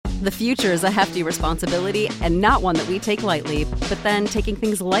The future is a hefty responsibility and not one that we take lightly. But then taking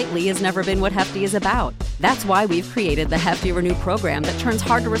things lightly has never been what Hefty is about. That's why we've created the Hefty Renew program that turns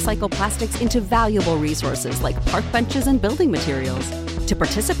hard-to-recycle plastics into valuable resources like park benches and building materials. To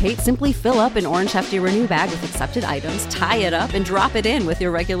participate, simply fill up an orange Hefty Renew bag with accepted items, tie it up, and drop it in with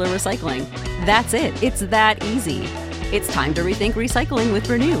your regular recycling. That's it. It's that easy. It's time to rethink recycling with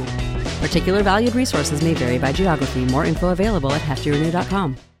Renew. Particular valued resources may vary by geography. More info available at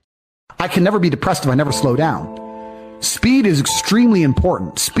heftyrenew.com. I can never be depressed if I never slow down. Speed is extremely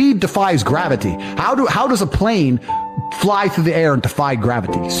important. Speed defies gravity. How does a plane fly through the air and defy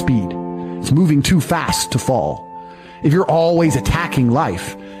gravity? Speed. It's moving too fast to fall. If you're always attacking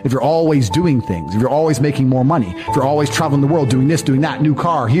life, if you're always doing things, if you're always making more money, if you're always traveling the world, doing this, doing that, new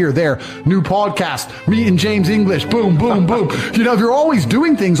car, here, there, new podcast, meeting James English, boom, boom, boom. If you're always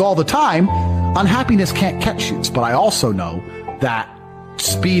doing things all the time, unhappiness can't catch you. But I also know that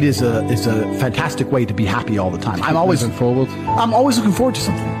speed is a fantastic way to be happy all the time. I'm always looking forward to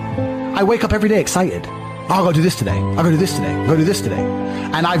something. I wake up every day excited. I'll go do this today. I'll go do this today. I'll go do this today.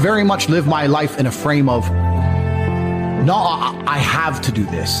 And I very much live my life in a frame of, no, I have to do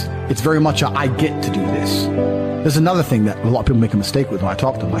this. It's very much I get to do this. There's another thing that a lot of people make a mistake with when I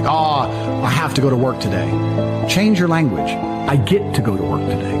talk to them. Like, I have to go to work today. Change your language. I get to go to work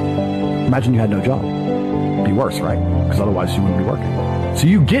today. Imagine you had no job. It'd be worse, right? Because otherwise you wouldn't be working. So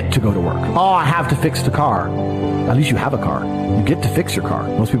you get to go to work. I have to fix the car. At least you have a car. You get to fix your car.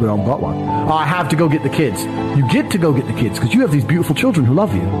 Most people don't got one. I have to go get the kids. You get to go get the kids because you have these beautiful children who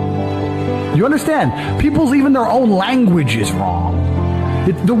love you. You understand? People's even their own language is wrong.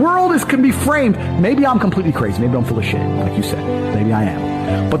 The world can be framed. Maybe I'm completely crazy. Maybe I'm full of shit, like you said. Maybe I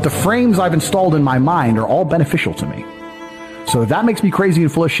am. But the frames I've installed in my mind are all beneficial to me. So if that makes me crazy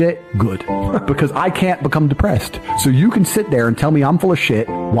and full of shit, good. Because I can't become depressed. So you can sit there and tell me I'm full of shit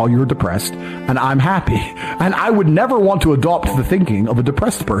while you're depressed, and I'm happy. And I would never want to adopt the thinking of a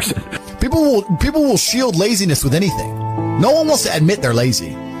depressed person. People will shield laziness with anything. No one wants to admit they're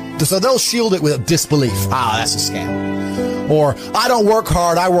lazy. So they'll shield it with disbelief. That's a scam. Or, I don't work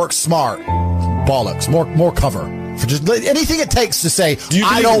hard, I work smart. Bollocks. More cover. For just anything it takes to say,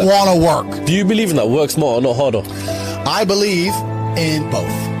 I don't want to work. Do you believe in that? Work smart or not harder? I believe in both.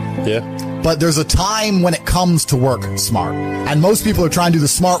 Yeah. But there's a time when it comes to work smart. And most people are trying to do the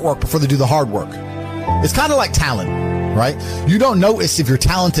smart work before they do the hard work. It's kind of like talent, right? You don't notice if you're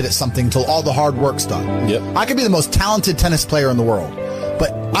talented at something until all the hard work's done. Yep. I could be the most talented tennis player in the world,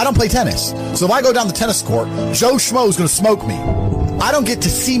 but I don't play tennis. So if I go down the tennis court, Joe Schmo's going to smoke me. I don't get to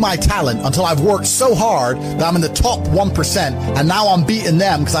see my talent until I've worked so hard that I'm in the top 1%, and now I'm beating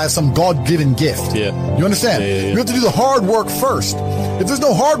them because I have some God-given gift. Yeah. You understand? Yeah. You have to do the hard work first. If there's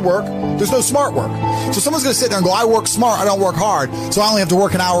no hard work, there's no smart work. So someone's going to sit there and go, I work smart, I don't work hard, so I only have to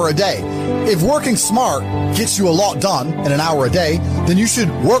work an hour a day. If working smart gets you a lot done in an hour a day, then you should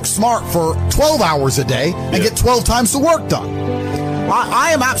work smart for 12 hours a day and get 12 times the work done.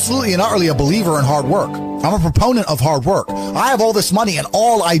 I am absolutely and utterly a believer in hard work. I'm a proponent of hard work. I have all this money and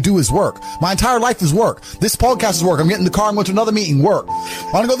all I do is work. My entire life is work. This podcast is work. I'm getting in the car and going to another meeting, work. I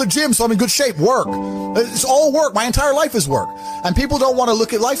want to go to the gym so I'm in good shape, work. It's all work. My entire life is work. And people don't want to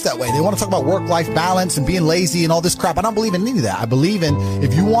look at life that way. They want to talk about work-life balance and being lazy and all this crap. I don't believe in any of that. I believe in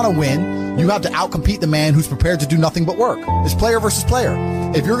if you want to win, you have to outcompete the man who's prepared to do nothing but work. It's player versus player.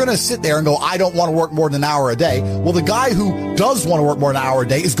 If you're going to sit there and go, I don't want to work more than an hour a day, well, the guy who does want to work more than an hour a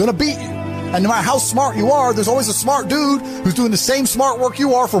day is going to beat you. And no matter how smart you are, there's always a smart dude who's doing the same smart work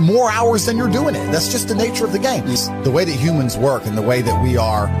you are for more hours than you're doing it. That's just the nature of the game. The way that humans work and the way that we've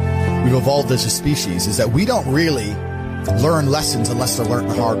evolved as a species is that we don't really learn lessons unless they're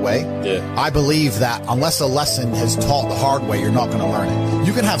learned the hard way. Yeah. I believe that unless a lesson is taught the hard way, you're not going to learn it.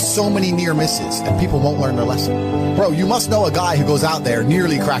 You can have so many near misses and people won't learn their lesson. Bro, you must know a guy who goes out there,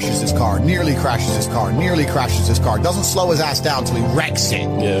 nearly crashes his car, doesn't slow his ass down until he wrecks it.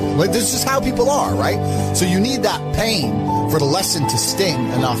 Yeah. Like, this is just how people are, right? So you need that pain for the lesson to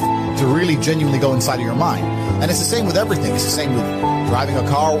sting enough to really genuinely go inside of your mind. And it's the same with everything. It's the same with driving a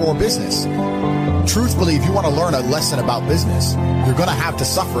car or business. Truthfully, if you want to learn a lesson about business, you're going to have to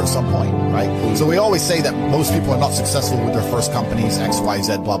suffer at some point, right? So we always say that most people are not successful with their first companies, X, Y,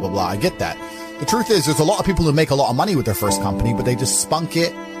 Z, blah, blah, blah. I get that. The truth is, there's a lot of people who make a lot of money with their first company, but they just spunk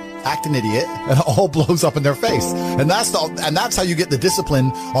it, act an idiot, and it all blows up in their face. And that's how you get the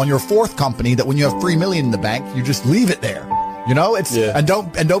discipline on your fourth company, that when you have $3 million in the bank, you just leave it there. You know, and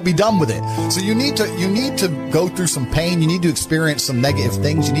don't be done with it. So you need to go through some pain. You need to experience some negative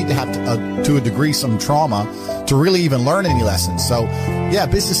things. You need to have to a degree some trauma to really even learn any lessons. So yeah,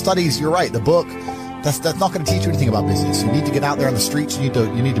 business studies. You're right. The book, That's not going to teach you anything about business. You need to get out there on the streets. You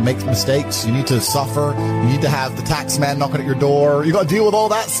need to make mistakes. You need to suffer. You need to have the tax man knocking at your door. You got to deal with all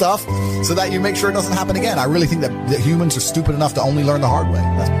that stuff so that you make sure it doesn't happen again. I really think that humans are stupid enough to only learn the hard way.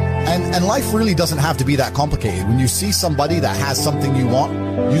 And life really doesn't have to be that complicated. When you see somebody that has something you want,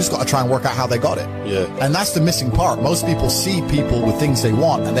 you just got to try and work out how they got it. Yeah. And that's the missing part. Most people see people with things they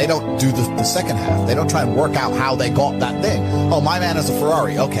want, and they don't do the second half. They don't try and work out how they got that thing. Oh, my man has a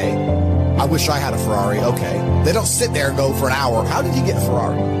Ferrari. Okay. I wish I had a Ferrari. Okay. They don't sit there and go for an hour. How did he get a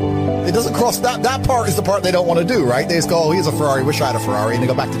Ferrari? It doesn't cross that part is the part they don't want to do, right? They just go, oh, he has a Ferrari. Wish I had a Ferrari. And they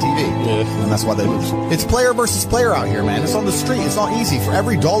go back to TV. Yeah. And that's why they lose. It's player versus player out here, man. It's on the street. It's not easy. For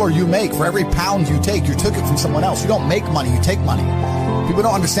every dollar you make, for every pound you take, you took it from someone else. You don't make money. You take money. People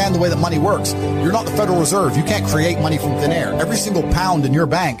don't understand the way that money works. You're not the Federal Reserve. You can't create money from thin air. Every single pound in your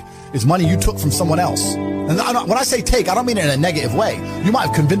bank is money you took from someone else. And when I say take, I don't mean it in a negative way. You might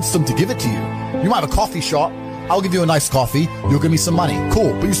have convinced them to give it to you. You might have a coffee shop. I'll give you a nice coffee. You'll give me some money.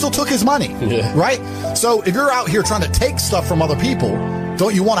 Cool. But you still took his money. Yeah. Right? So if you're out here trying to take stuff from other people,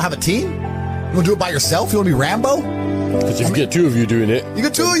 don't you want to have a team? You want to do it by yourself? You want to be Rambo? Because if you get two of you doing it. You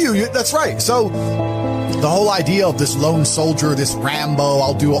get two of you. That's right. So the whole idea of this lone soldier, this Rambo,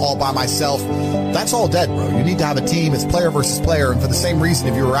 I'll do it all by myself, that's all dead, bro. You need to have a team. It's player versus player. And for the same reason,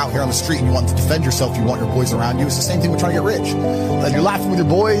 if you were out here on the street and you want to defend yourself, you want your boys around you, it's the same thing with trying to get rich. Like you're laughing with your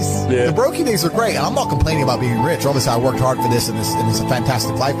boys. Yeah. The brokey days are great. And I'm not complaining about being rich. Obviously, I worked hard for this, and it's a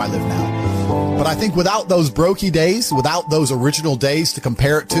fantastic life I live now. But I think without those brokey days, without those original days to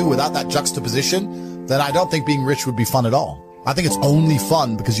compare it to, without that juxtaposition, then I don't think being rich would be fun at all. I think it's only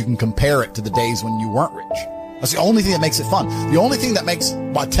fun because you can compare it to the days when you weren't rich. That's the only thing that makes it fun. The only thing that makes a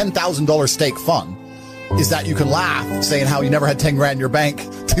 $10,000 steak fun is that you can laugh saying how you never had 10 grand in your bank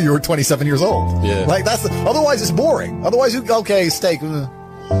till you were 27 years old. Yeah. Like otherwise it's boring. Otherwise, okay, steak.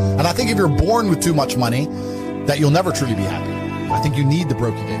 And I think if you're born with too much money, that you'll never truly be happy. I think you need the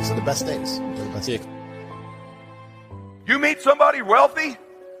brokey days. They're the best days. They're the best days. You meet somebody wealthy,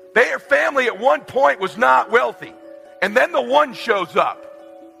 their family at one point was not wealthy. And then the one shows up.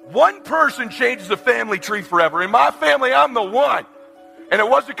 One person changes the family tree forever. In my family, I'm the one. And it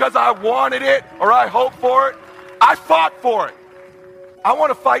wasn't because I wanted it or I hoped for it. I fought for it. I want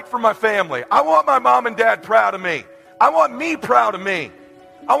to fight for my family. I want my mom and dad proud of me. I want me proud of me.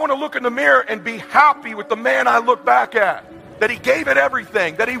 I want to look in the mirror and be happy with the man I look back at. That he gave it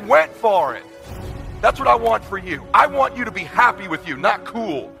everything. That he went for it. That's what I want for you. I want you to be happy with you, not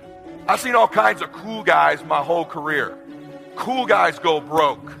cool. I've seen all kinds of cool guys my whole career. Cool guys go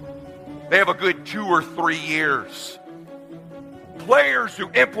broke. They have a good 2 or 3 years. Players who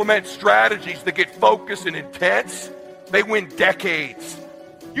implement strategies that get focused and intense, they win decades.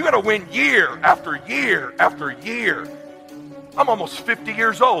 You got to win year after year after year. I'm almost 50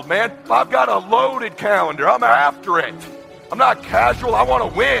 years old, man. I've got a loaded calendar. I'm after it. I'm not casual. I want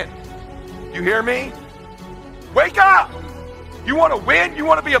to win. You hear me? Wake up! You want to win? You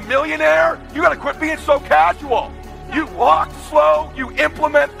want to be a millionaire? You got to quit being so casual. You walk slow. You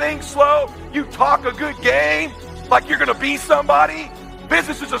implement things slow. You talk a good game like you're going to be somebody.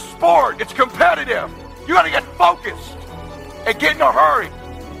 Business is a sport. It's competitive. You got to get focused and get in a hurry.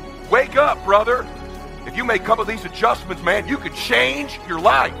 Wake up, brother. If you make a couple of these adjustments, man, you could change your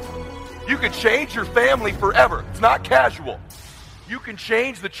life. You could change your family forever. It's not casual. You can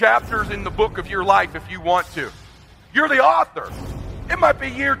change the chapters in the book of your life if you want to. You're the author. It might be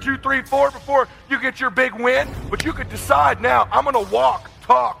year 2, 3, 4 before you get your big win, but you could decide now, I'm going to walk,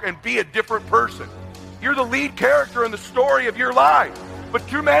 talk, and be a different person. You're the lead character in the story of your life. But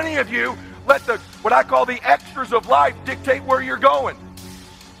too many of you let what I call the extras of life dictate where you're going.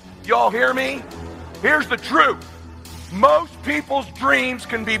 Y'all hear me? Here's the truth. Most people's dreams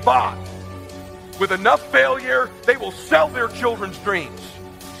can be bought. With enough failure, they will sell their children's dreams.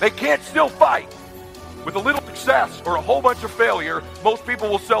 They can't still fight. With a little success or a whole bunch of failure, most people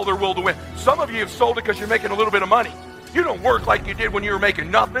will sell their will to win. Some of you have sold it because you're making a little bit of money. You don't work like you did when you were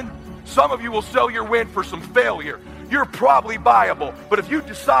making nothing. Some of you will sell your win for some failure. You're probably buyable. But if you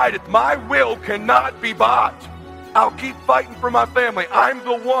decided my will cannot be bought, I'll keep fighting for my family. I'm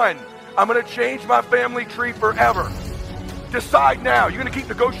the one. I'm going to change my family tree forever. Decide now. You're going to keep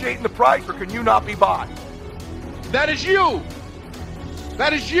negotiating the price, or can you not be bought? That is you.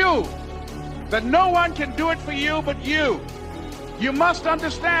 That is you. That no one can do it for you but you. You must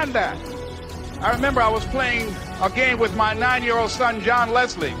understand that. I remember I was playing a game with my 9-year-old son, John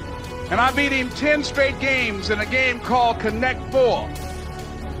Leslie, and I beat him 10 straight games in a game called Connect 4.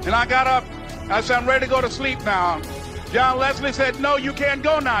 And I got up. I said, I'm ready to go to sleep now. John Leslie said, no, you can't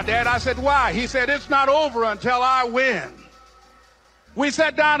go now, Dad. I said, why? He said, it's not over until I win. We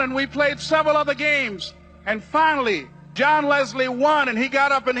sat down and we played several other games. And finally, John Leslie won, and he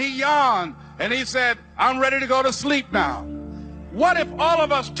got up and he yawned. And he said, I'm ready to go to sleep now. What if all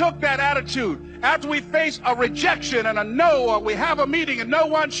of us took that attitude after we face a rejection and a no, or we have a meeting and no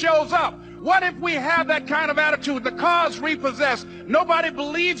one shows up? What if we have that kind of attitude? The car's repossessed. Nobody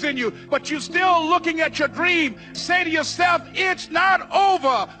believes in you, but you're still looking at your dream. Say to yourself, it's not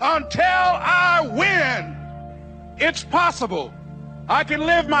over until I win. It's possible. I can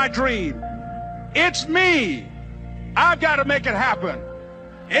live my dream. It's me. I've got to make it happen.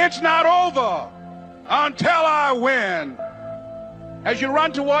 It's not over until I win. As you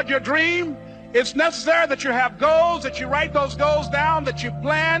run toward your dream, it's necessary that you have goals, that you write those goals down, that you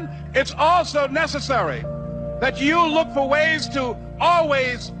plan. It's also necessary that you look for ways to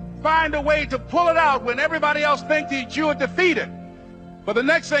always find a way to pull it out when everybody else thinks that you are defeated. But the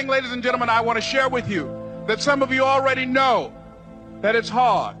next thing, ladies and gentlemen, I want to share with you that some of you already know that it's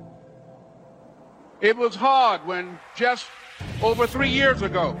hard. It was hard when just over 3 years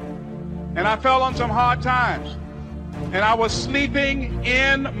ago, and I fell on some hard times, and I was sleeping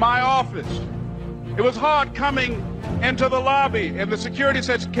in my office. It was hard coming into the lobby, and the security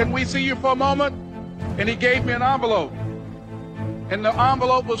said, can we see you for a moment? And he gave me an envelope. And the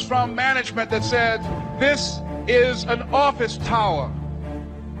envelope was from management that said, this is an office tower.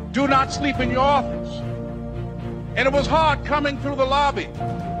 Do not sleep in your office. And it was hard coming through the lobby.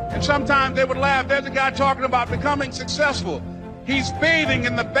 And sometimes they would laugh. There's a guy talking about becoming successful. He's bathing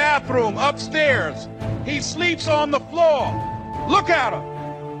in the bathroom upstairs. He sleeps on the floor. Look at him.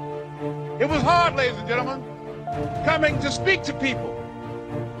 It was hard, ladies and gentlemen, coming to speak to people.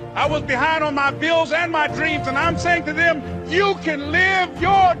 I was behind on my bills and my dreams, and I'm saying to them, you can live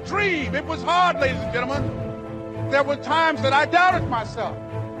your dream. It was hard, ladies and gentlemen. There were times that I doubted myself.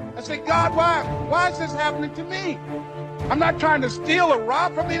 I said, God, why is this happening to me? I'm not trying to steal or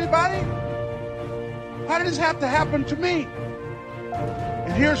rob from anybody. Why did this have to happen to me?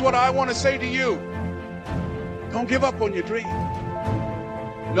 And here's what I want to say to you. Don't give up on your dream.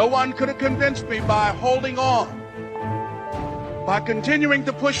 No one could have convinced me by holding on, by continuing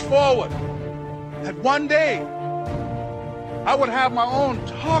to push forward, that one day I would have my own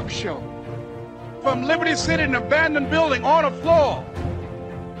talk show from Liberty City, an abandoned building on a floor,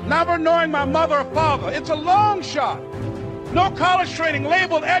 never knowing my mother or father. It's a long shot. No college training,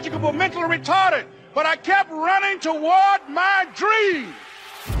 labeled educable, mentally retarded, but I kept running toward my dream.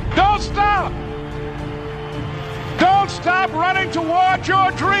 Don't stop. Don't stop running toward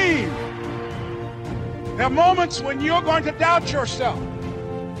your dream. There are moments when you're going to doubt yourself.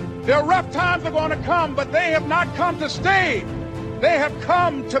 There are rough times that are going to come, but they have not come to stay. They have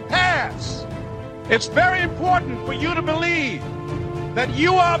come to pass. It's very important for you to believe that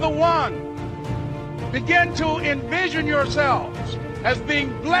you are the one. Begin to envision yourselves as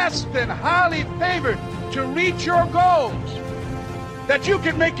being blessed and highly favored to reach your goals. That you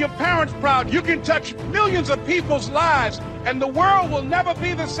can make your parents proud. You can touch millions of people's lives, and the world will never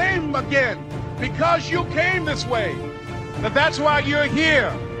be the same again because you came this way. That's why you're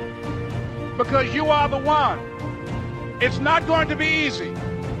here, because you are the one. It's not going to be easy.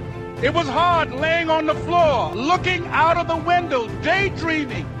 It was hard laying on the floor, looking out of the window,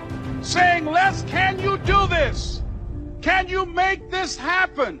 daydreaming, saying, Les, can you do this? Can you make this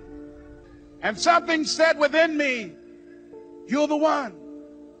happen? And something said within me, you're the one.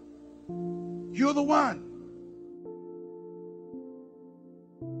 You're the one.